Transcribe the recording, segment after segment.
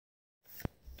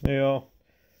Hey all,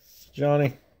 it's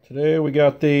Johnny. Today we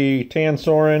got the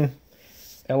Tansoren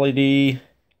LED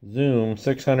Zoom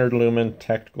 600 Lumen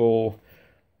Tactical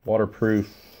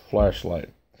Waterproof Flashlight.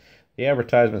 The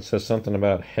advertisement says something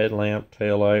about headlamp,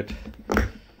 taillight.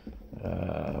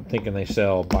 I'm thinking they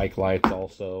sell bike lights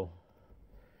also.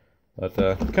 But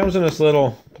it comes in this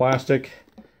little plastic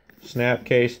snap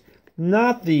case.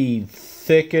 Not the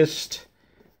thickest,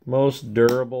 most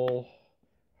durable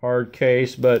hard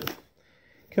case, but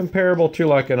comparable to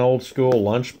like an old school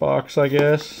lunchbox, I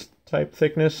guess, type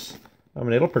thickness. I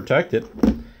mean, it'll protect it.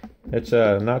 It's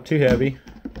not too heavy.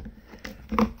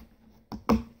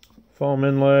 Foam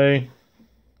inlay.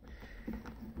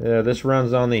 This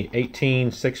runs on the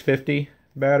 18650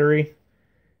 battery.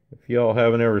 If y'all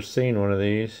haven't ever seen one of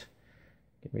these,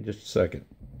 give me just a second.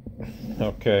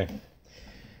 Okay.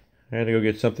 I had to go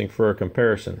get something for a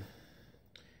comparison.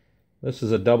 This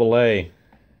is a AA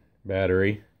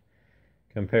battery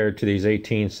compared to these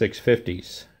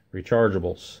 18650s,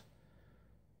 rechargeables.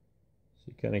 So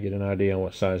you kind of get an idea on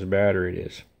what size battery it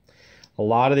is. A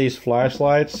lot of these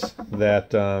flashlights that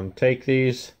take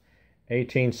these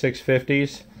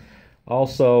 18650s,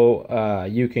 also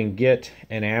you can get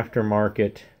an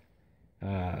aftermarket,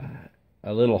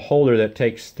 a little holder that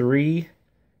takes 3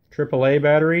 AAA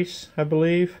batteries, I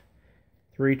believe.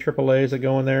 3 AAAs that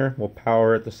go in there will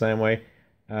power it the same way.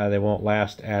 They won't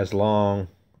last as long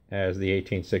as the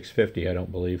 18650, I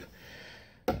don't believe.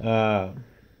 But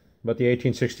the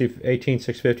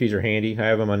 18650s are handy. I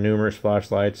have them on numerous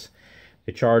flashlights.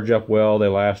 They charge up well. They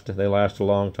last a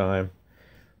long time.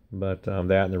 But that and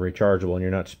the rechargeable, and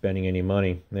you're not spending any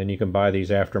money. And then you can buy these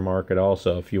aftermarket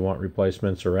also if you want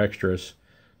replacements or extras.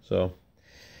 So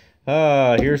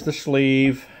here's the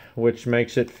sleeve, which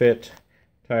makes it fit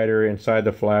tighter inside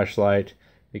the flashlight,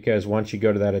 because once you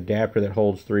go to that adapter that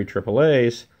holds 3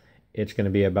 AAAs, it's going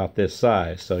to be about this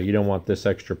size, so you don't want this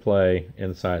extra play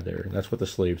inside there. That's what the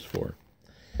sleeve's for.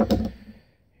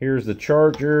 Here's the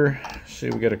charger. See,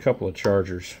 we got a couple of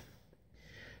chargers.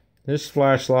 This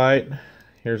flashlight,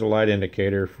 here's a light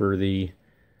indicator for the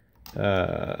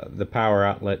power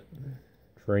outlet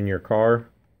for in your car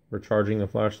for charging the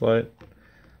flashlight.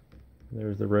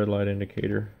 There's the red light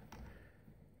indicator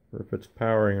for if it's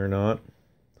powering or not.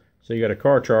 So you got a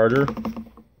car charger.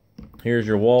 Here's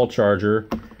your wall charger.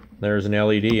 There's an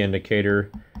LED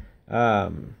indicator.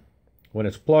 When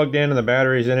it's plugged in and the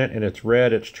battery's in it and it's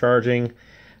red, it's charging.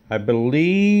 I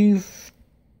believe,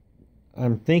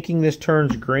 I'm thinking this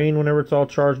turns green whenever it's all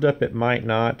charged up. It might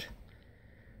not.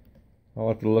 I'll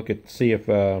have to look at see if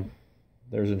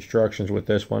there's instructions with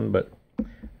this one, but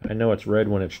I know it's red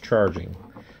when it's charging.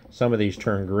 Some of these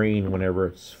turn green whenever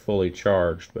it's fully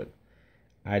charged, but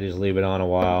I just leave it on a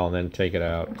while and then take it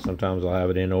out. Sometimes I'll have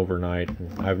it in overnight.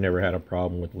 I've never had a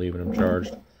problem with leaving them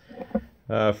charged.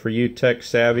 For you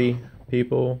tech-savvy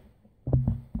people,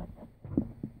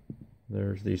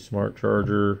 there's the smart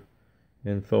charger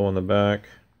info on the back.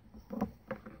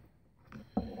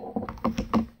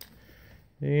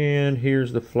 And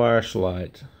here's the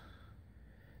flashlight.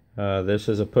 This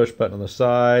is a push button on the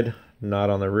side, not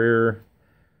on the rear.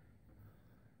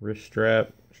 Wrist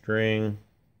strap, string.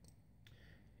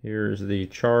 Here's the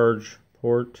charge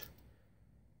port,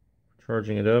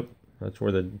 charging it up. That's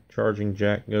where the charging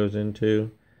jack goes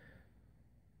into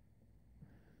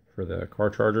for the car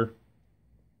charger.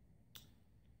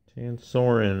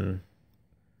 Tansoren.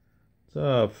 It's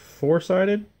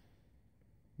 4-sided.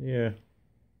 Yeah.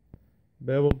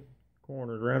 Beveled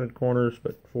corners, rounded corners,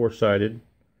 but 4-sided.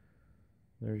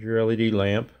 There's your LED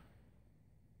lamp.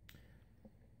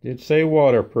 Did say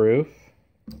waterproof,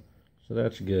 so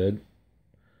that's good.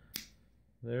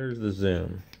 There's the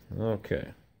zoom. Okay.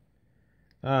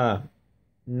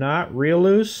 Not real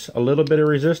loose. A little bit of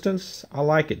resistance. I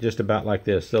like it just about like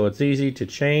this. So it's easy to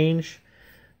change,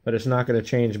 but it's not going to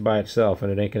change by itself,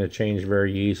 and it ain't going to change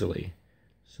very easily.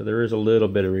 So there is a little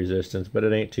bit of resistance, but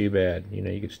it ain't too bad. You know,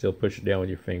 you can still push it down with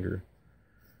your finger.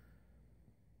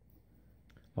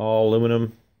 All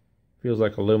aluminum. Feels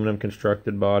like aluminum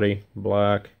constructed body.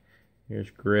 Black.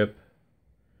 Here's grip.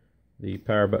 The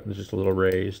power button is just a little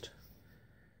raised.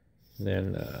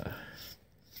 Then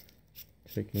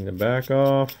taking the back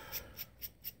off.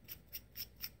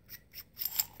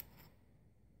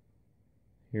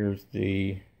 Here's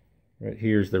the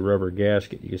rubber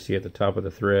gasket you can see at the top of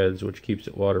the threads, which keeps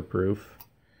it waterproof.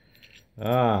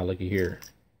 Ah, looky here.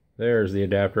 There's the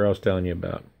adapter I was telling you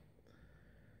about.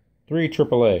 3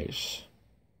 AAAs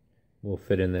will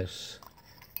fit in this.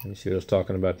 Let me see what I was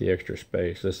talking about, the extra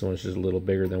space. This one's just a little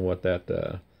bigger than what that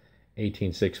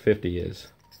 18650 is.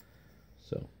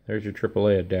 So there's your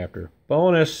AAA adapter.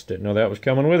 Bonus! Didn't know that was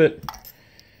coming with it.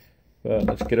 But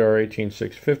let's get our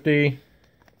 18650.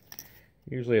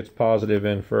 Usually it's positive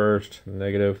in first,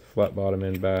 negative, flat bottom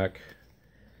in back.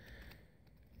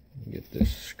 Get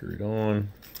this screwed on.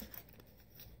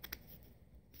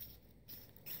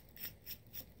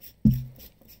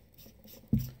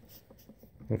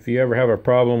 If you ever have a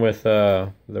problem with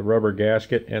the rubber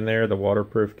gasket in there, the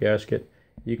waterproof gasket,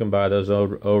 you can buy those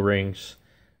O-rings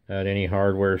at any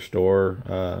hardware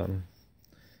store,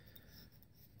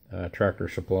 Tractor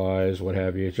Supplies, what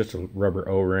have you. It's just a rubber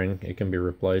O-ring. It can be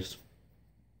replaced.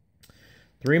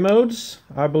 3 modes,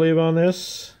 I believe, on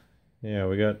this. Yeah,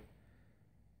 we got...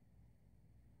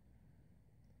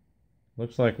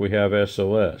 Looks like we have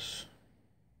SOS.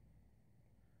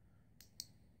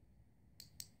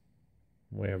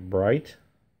 We have bright,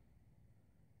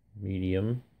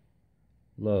 medium,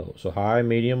 low. So high,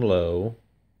 medium, low,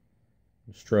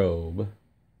 strobe.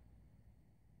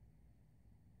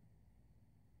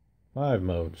 5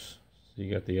 modes. So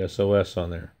you got the SOS on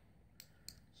there.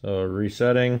 So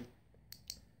resetting,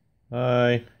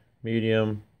 high,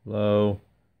 medium, low,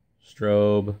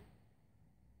 strobe,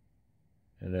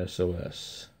 and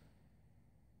SOS.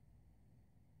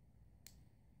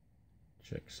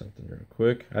 Check something real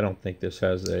quick. I don't think this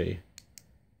has a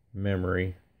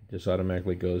memory. It just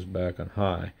automatically goes back on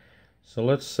high. So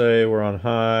let's say we're on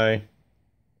high.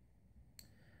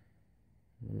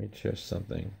 Let me check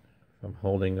something. If I'm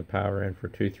holding the power in for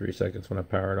 2-3 seconds when I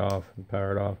power it off and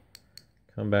power it off,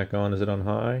 come back on. Is it on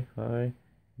high? High,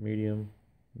 medium,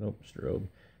 nope, strobe.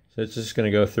 So it's just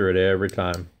going to go through it every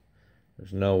time.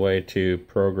 There's no way to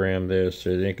program this,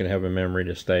 or it ain't going to have a memory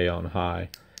to stay on high.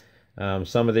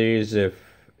 Some of these, if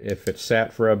it's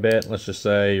sat for a bit, let's just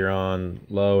say you're on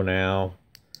low now,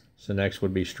 so next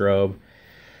would be strobe.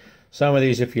 Some of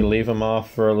these, if you leave them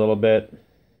off for a little bit,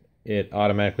 it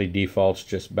automatically defaults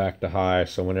just back to high.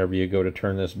 So whenever you go to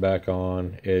turn this back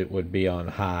on, it would be on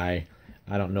high.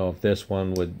 I don't know if this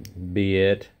one would be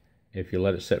it, if you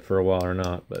let it sit for a while or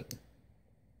not, but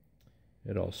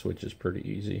it all switches pretty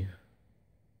easy.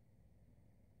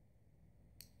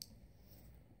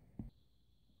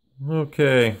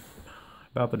 Okay,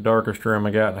 about the darkest room I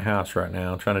got in the house right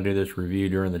now. I'm trying to do this review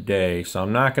during the day, so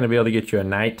I'm not going to be able to get you a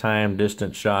nighttime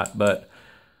distance shot, but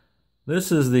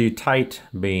this is the tight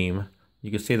beam.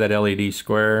 You can see that LED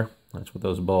square. That's what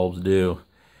those bulbs do.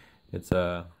 It's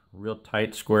a real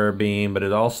tight square beam, but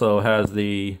it also has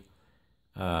the,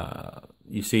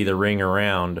 you see the ring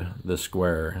around the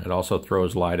square. It also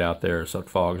throws light out there, so it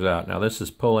fogs out. Now this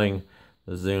is pulling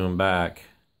the zoom back,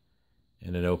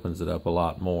 and it opens it up a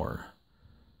lot more.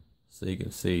 So you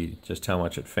can see just how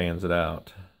much it fans it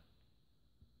out.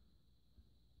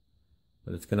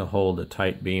 But it's going to hold a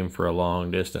tight beam for a long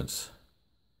distance.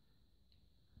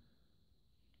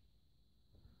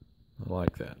 I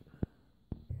like that.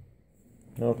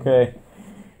 Okay.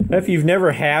 If you've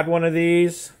never had one of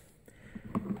these,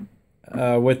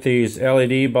 with these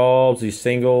LED bulbs, these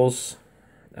singles,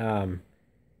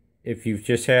 if you've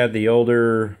just had the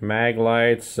older mag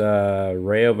lights,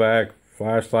 Rayovac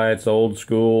flashlights, old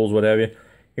schools, whatever, you're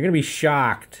going to be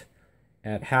shocked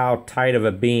at how tight of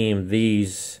a beam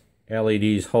these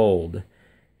LEDs hold.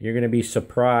 You're going to be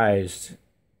surprised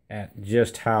at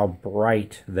just how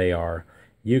bright they are.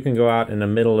 You can go out in the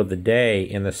middle of the day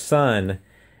in the sun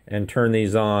and turn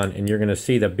these on, and you're going to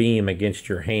see the beam against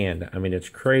your hand. I mean, it's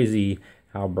crazy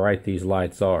how bright these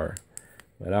lights are.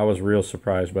 But I was real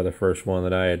surprised by the first one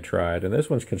that I had tried. And this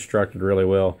one's constructed really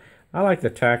well. I like the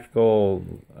tactical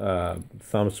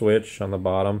thumb switch on the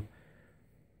bottom,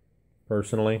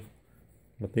 personally.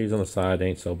 But these on the side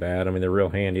ain't so bad. I mean, they're real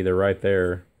handy. They're right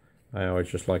there. I always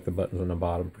just like the buttons on the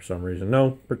bottom for some reason.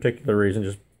 No particular reason,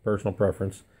 just personal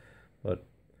preference. But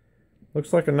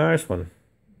looks like a nice one.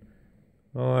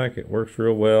 I like it. Works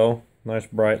real well. Nice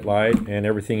bright light and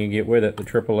everything you get with it. The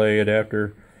AAA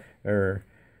adapter,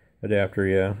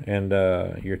 yeah, and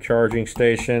your charging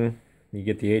station. You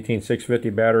get the 18650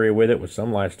 battery with it, which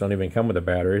some lights don't even come with the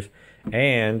batteries,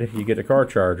 and you get a car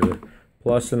charger,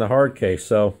 plus in the hard case.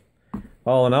 So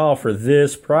all in all, for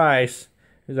this price,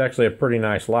 it's actually a pretty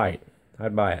nice light.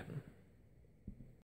 I'd buy it.